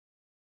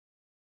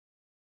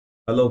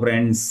Hello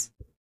friends,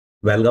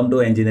 welcome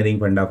to Engineering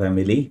Funda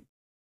family.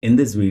 In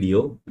this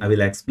video, I will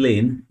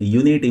explain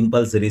unit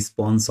impulse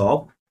response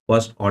of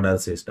first order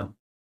system.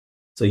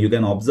 So you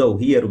can observe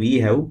here we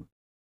have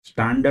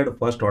standard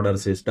first order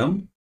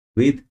system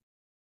with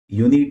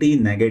unity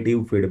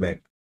negative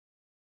feedback.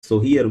 So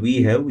here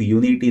we have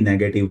unity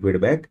negative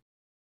feedback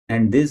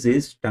and this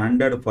is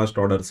standard first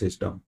order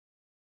system.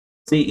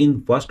 See,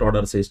 in first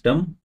order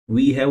system,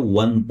 we have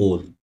one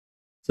pole.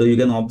 So you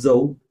can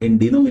observe in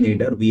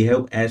denominator we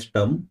have S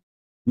term,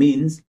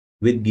 means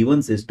with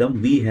given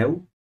system we have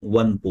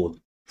one pole.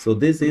 So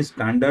this is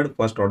standard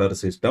first order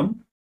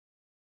system.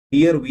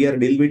 Here we are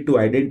dealing with to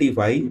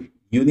identify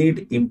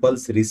unit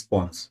impulse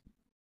response.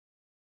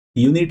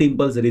 Unit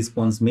impulse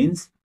response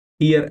means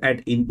here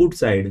at input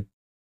side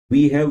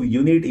we have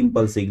unit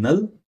impulse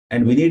signal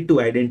and we need to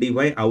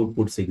identify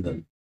output signal,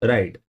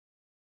 right?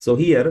 So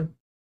here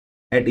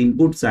at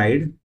input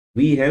side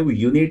we have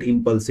unit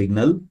impulse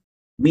signal,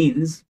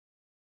 means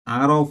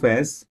R of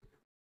S,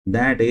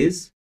 that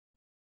is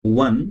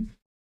 1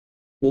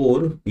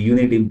 for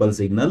unit impulse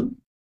signal,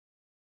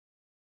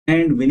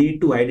 and we need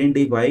to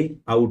identify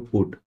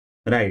output,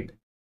 right?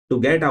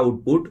 To get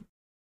output,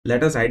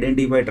 let us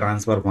identify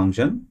transfer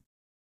function.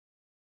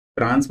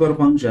 Transfer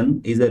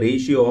function is a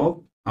ratio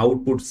of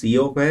output C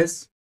of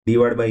S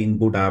divided by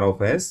input R of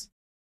S.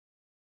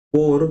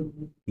 For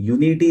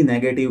unity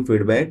negative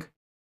feedback,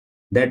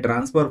 that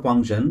transfer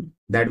function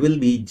that will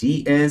be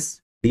GS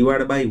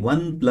divided by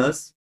 1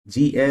 plus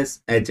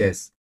GS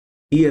HS.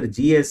 Here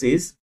GS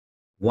is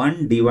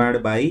 1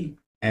 divided by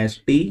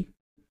ST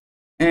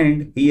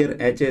and here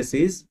HS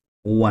is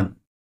 1.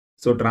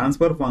 So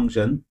transfer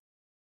function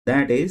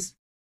that is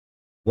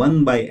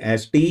 1 by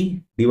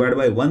ST divided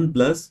by 1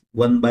 plus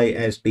 1 by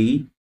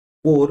ST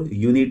for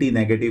unity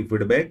negative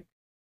feedback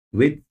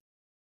with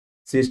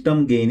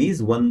system gain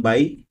is 1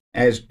 by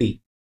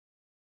ST.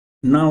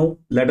 Now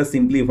let us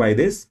simplify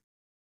this.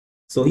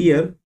 So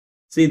here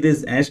see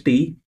this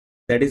ST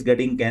that is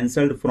getting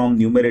cancelled from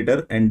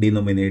numerator and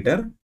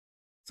denominator.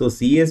 So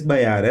CS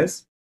by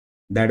RS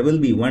that will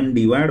be 1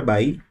 divided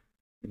by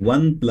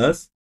 1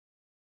 plus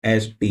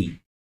ST,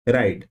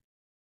 right?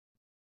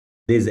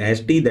 This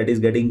ST that is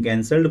getting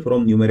cancelled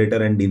from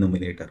numerator and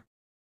denominator.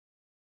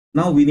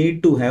 Now we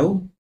need to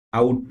have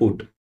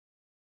output.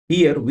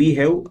 Here we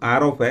have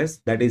R of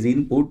S, that is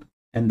input,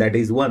 and that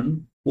is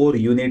 1 for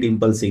unit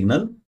impulse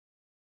signal.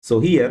 So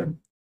here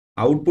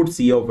output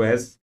C of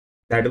S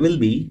that will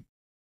be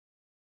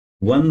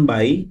 1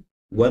 by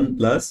 1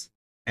 plus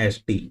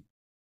ST,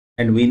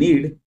 and we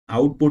need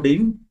output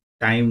in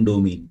time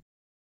domain.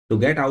 To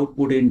get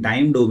output in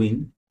time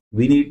domain,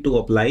 we need to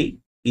apply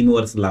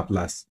inverse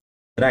Laplace,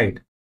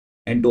 right?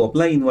 And to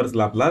apply inverse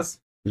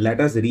Laplace,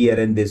 let us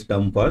rearrange this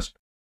term first.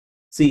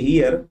 See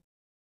here,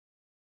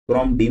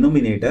 from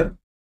denominator,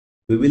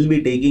 we will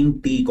be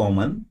taking t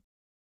common.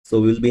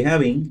 So we will be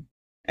having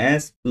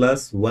S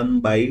plus 1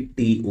 by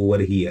t over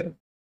here.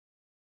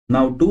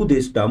 Now to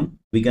this term,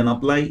 we can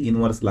apply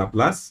inverse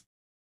Laplace.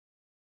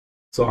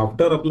 So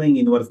after applying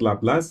inverse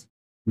Laplace,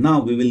 now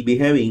we will be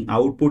having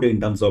output in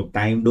terms of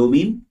time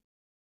domain.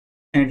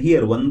 And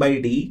here 1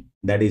 by t,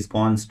 that is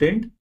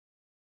constant,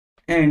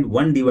 and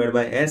 1 divided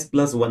by S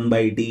plus 1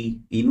 by t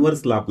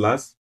inverse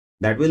Laplace,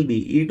 that will be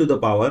e to the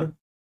power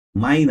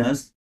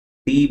minus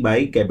t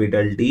by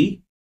capital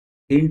T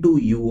into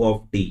u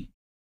of t.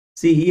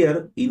 See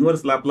here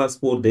inverse Laplace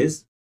for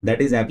this,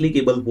 that is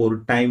applicable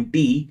for time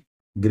t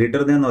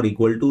greater than or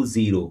equal to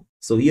 0.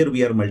 So here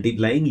we are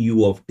multiplying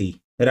u of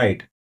t,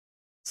 right?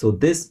 So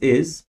this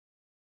is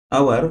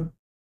our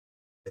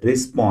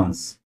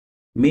response,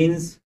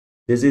 means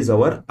this is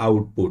our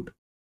output,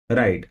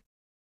 right?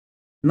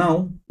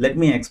 Now let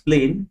me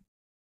explain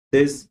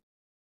this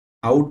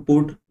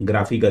output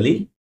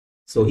graphically.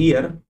 So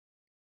here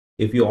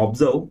if you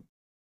observe,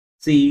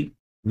 see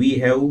we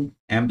have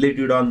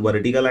amplitude on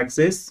vertical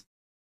axis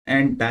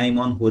and time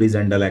on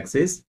horizontal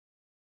axis.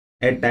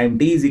 At time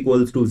t is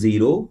equals to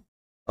 0,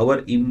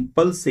 our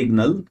impulse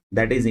signal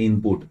that is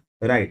input,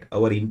 right?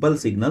 Our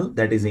impulse signal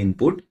that is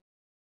input.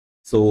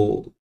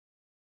 So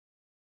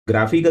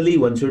graphically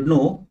one should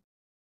know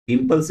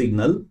impulse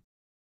signal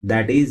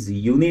that is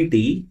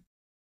unity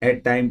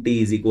at time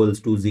t is equals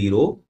to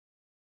 0.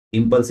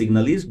 Impulse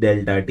signal is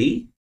delta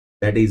t,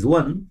 that is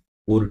 1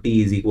 for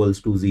t is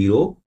equals to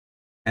 0,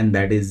 and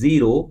that is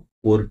 0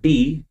 for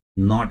t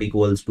not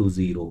equals to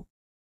 0,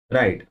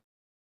 right?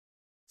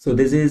 So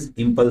this is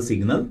impulse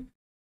signal.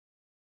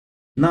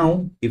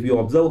 Now if you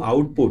observe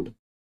output,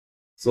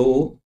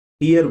 so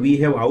here we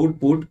have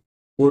output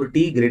for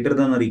t greater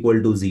than or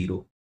equal to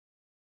 0,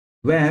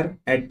 where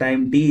at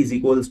time t is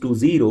equals to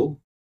 0,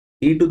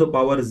 e to the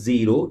power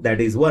 0,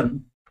 that is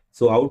 1.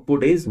 So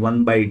output is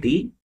 1 by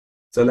t.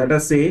 So let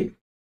us say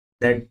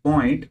that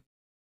point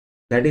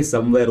that is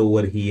somewhere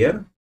over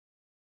here,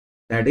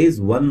 that is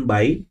 1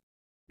 by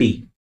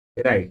t,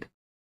 right?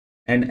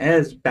 And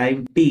as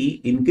time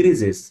t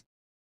increases,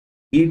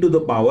 e to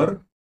the power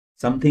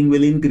something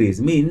will increase,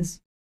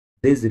 means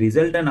this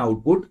resultant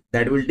output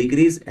that will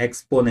decrease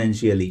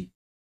exponentially.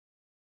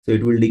 So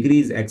it will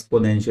decrease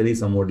exponentially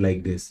somewhat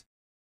like this.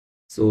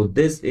 So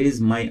this is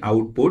my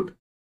output,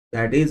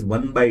 that is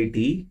 1 by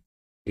t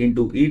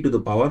into e to the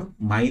power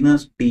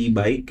minus t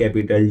by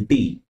capital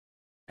T.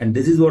 And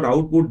this is what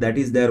output, that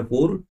is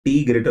therefore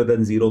t greater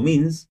than 0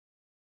 means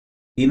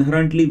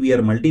inherently we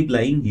are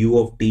multiplying u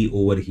of t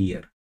over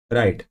here,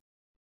 right?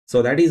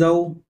 So that is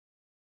how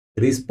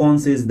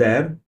response is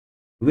there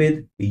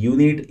with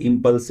unit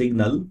impulse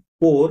signal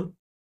for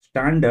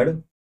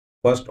standard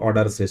first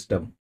order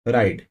system,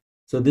 right?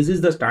 So this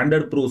is the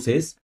standard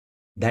process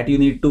that you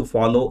need to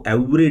follow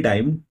every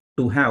time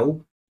to have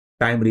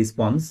time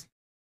response.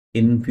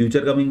 In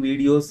future coming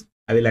videos,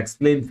 I will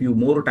explain few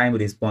more time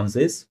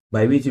responses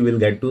by which you will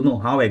get to know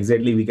how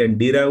exactly we can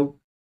derive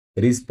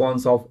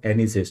response of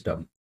any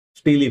system.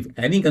 Still, if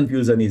any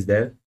confusion is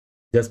there,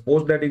 just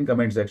post that in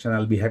comment section.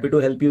 I'll be happy to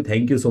help you.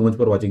 Thank you so much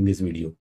for watching this video.